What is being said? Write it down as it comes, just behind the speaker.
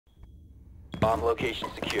Bomb location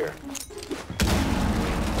secure.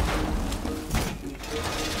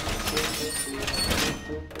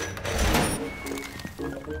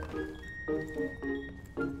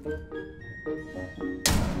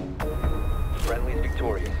 Friendly's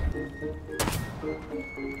victorious.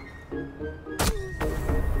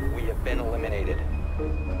 We have been eliminated.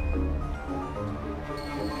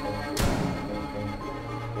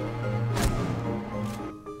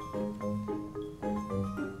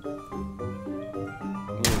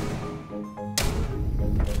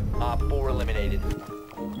 Op 4 eliminated.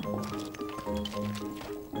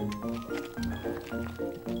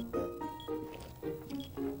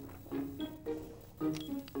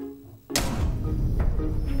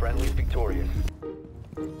 Friendly's victorious.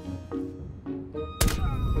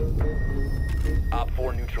 Op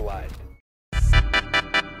 4 neutralized.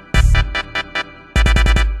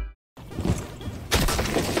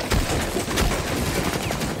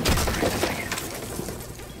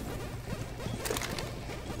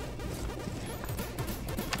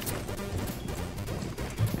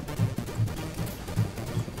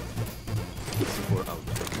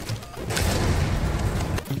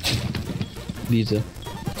 Widzę.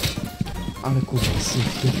 Ale kurwa,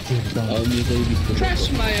 wypierdala. Ale mnie zajebiście.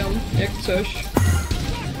 Trash mają, jak coś.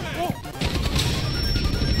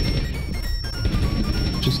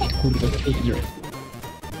 Wszystkie kurwa figure.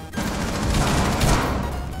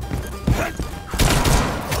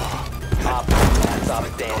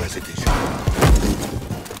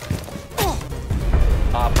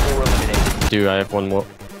 Do I have one more?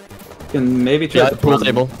 Can maybe try the pool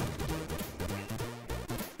table.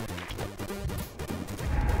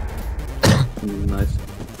 Nice.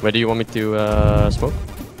 Where do you want me to smoke?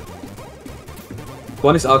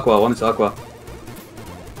 One is aqua, one is aqua.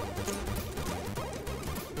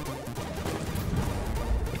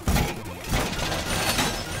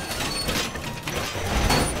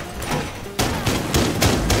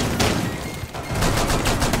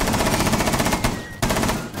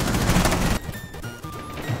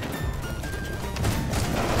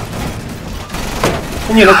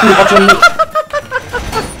 Nie no kurwa, czy on nie...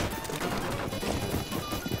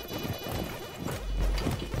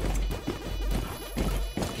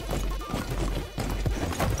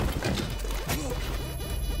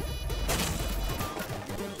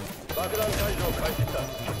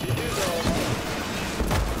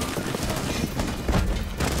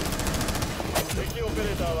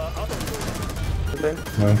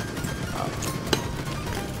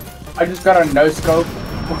 I just got a no scope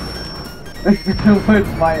with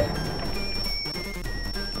my.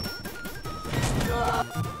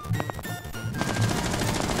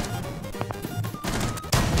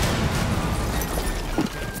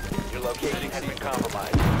 Your location has been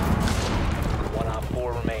compromised. One op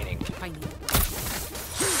 4 remaining.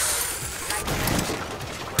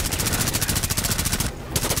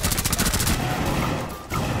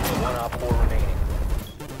 One op 4 remaining.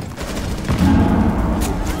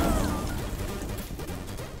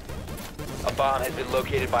 A bomb has been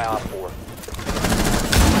located by op 4. Op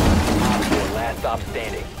 4, last stop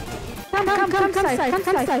standing. Come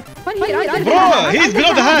side. Bro, he's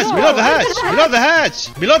below the hatch, below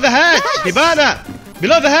the hatch. Hibana,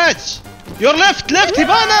 below the hatch. Your left,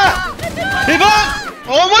 Hibana.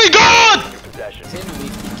 Oh my god!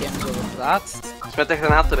 Smet echt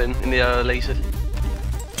een hat erin, in die laser.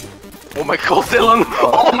 Oh my god, Dylan!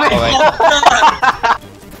 Oh my god!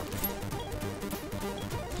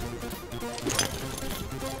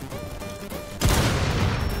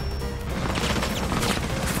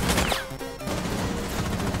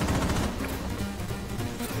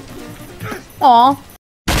 Aw.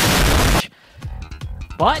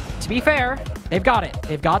 But, to be fair, they've got it.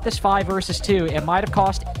 They've got this 5 versus 2. It might have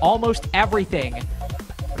cost almost everything.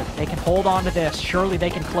 But if they can hold on to this, surely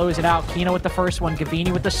they can close it out. Kino with the first one,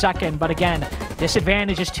 Gavini with the second. But again, this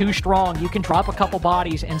advantage is too strong. You can drop a couple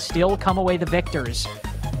bodies and still come away the victors.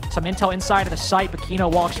 Some intel inside of the site, but Kino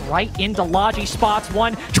walks right into Logi, spots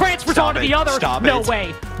one, transfers onto the other. No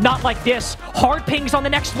way. Not like this. Hard pings on the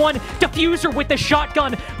next one. Diffuser with the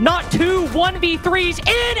shotgun. Not 2 1v3s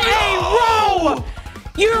in a row!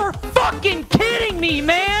 You're fucking kidding me,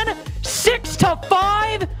 man! 6 to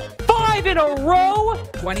 5? 5 in a row?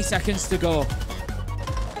 20 seconds to go.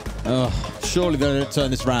 Oh, surely they're going to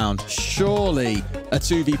turn this round. Surely a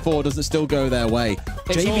 2v4 doesn't still go their way.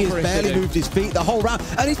 JV has barely moved his feet the whole round,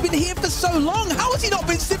 and he's been here for so long. How has he not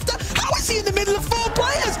been sifted? How is he in the middle of 4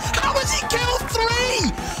 players? How has he killed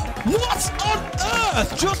 3? What on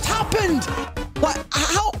earth just happened? Like,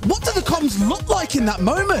 what do the comms look like in that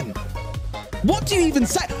moment? What do you even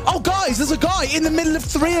say? Oh, guys, there's a guy in the middle of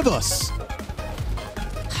 3 of us.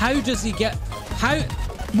 How does he get How?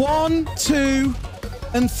 1, 2,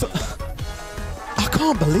 and I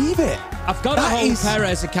can't believe it. I've got to hold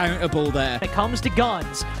Perez accountable there. When it comes to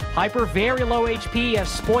guns, Hyper very low HP as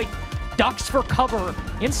Spoit ducks for cover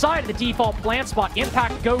inside of the default plant spot.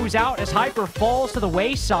 Impact goes out as Hyper falls to the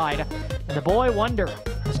wayside. And the boy Wonder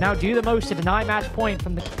does now do the most to deny match point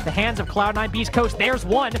from the hands of Cloud9 Beast Coast. There's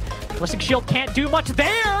one. Ballistic Shield can't do much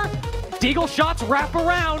there. Deagle shots wrap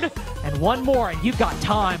around. And one more, and you've got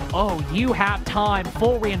time. Oh, you have time.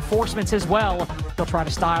 Full reinforcements as well. They'll try to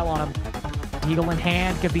style on him. Eagle in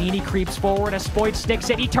hand, Gavini creeps forward as Spoit sticks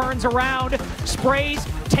it. He turns around, sprays,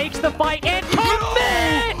 takes the fight, and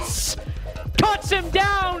commits! Cuts him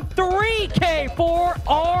down, 3K for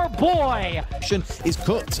our boy. Is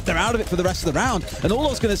cooked. They're out of it for the rest of the round. And all I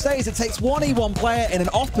was going to say is it takes 1v1 player in an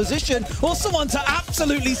off position or someone to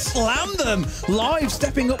absolutely slam them. Live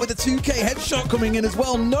stepping up with a 2K headshot coming in as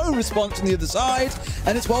well. No response from the other side.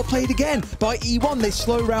 And it's well played again by E1. They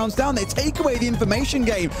slow rounds down. They take away the information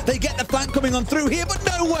game. They get the flank coming on through here, but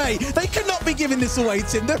no way. They cannot be giving this away,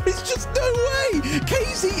 Tim. There is just no way.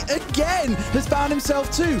 KZ again has found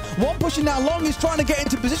himself too. One pushing now long is trying to get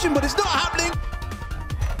into position, but it's not happening.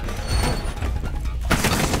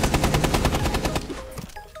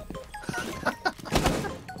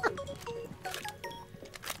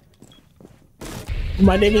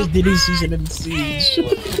 My name is Diddy Season and Siege.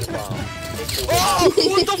 Oh,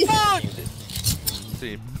 what the fuck?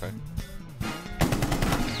 See, okay.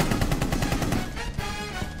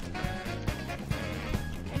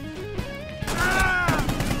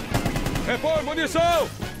 Hey, boy, on yourself!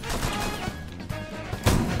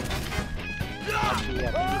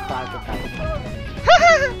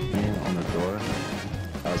 On the door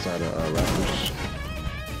outside of Raptors.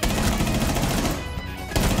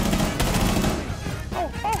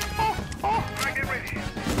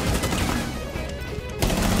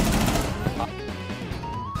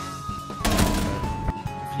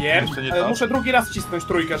 Wiem, muszę drugi raz wcisnąć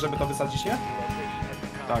trójkę, żeby to wysadzić, nie?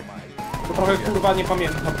 Tak. To trochę kurwa nie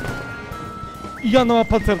pamiętam. Ja não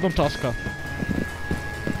pancerną czaszkę.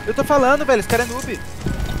 Eu tô falando, velho, esse cara é noob.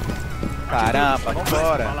 Caramba,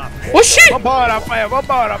 vambora. Oxi! Vambora, Rafael,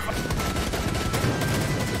 vambora.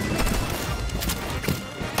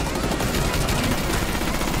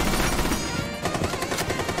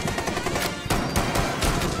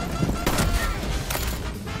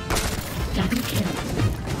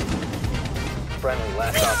 Friendly,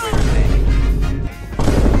 last operator standing.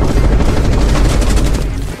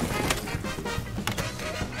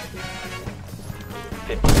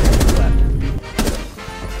 Left.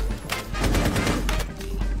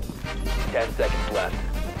 10 seconds left.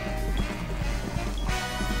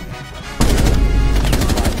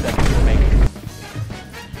 5 seconds remaining.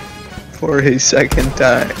 For his second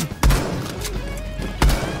time.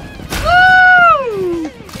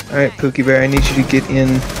 Alright, Pookie Bear, I need you to get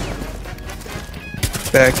in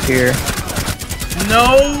back here.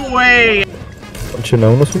 No way! Non ce n'è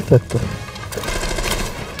uno sul tetto.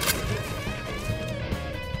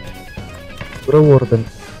 Pure Warden.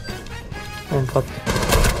 Infatti.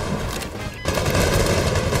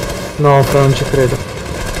 No, però non ci credo.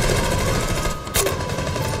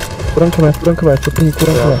 Pure anche me, pure anche me, pure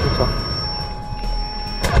anche me.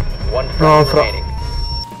 No, fra.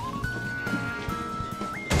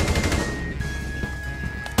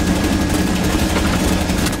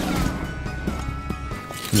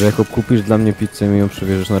 Jacob, kupisz dla mnie pizzę i mi ją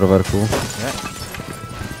przywieziesz na rowerku? Nie.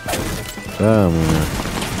 Czemu nie?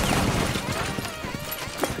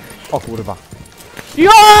 O kurwa.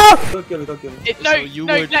 Don't kill me, don't kill me. No,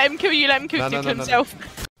 no, let him kill you, let him kill himself.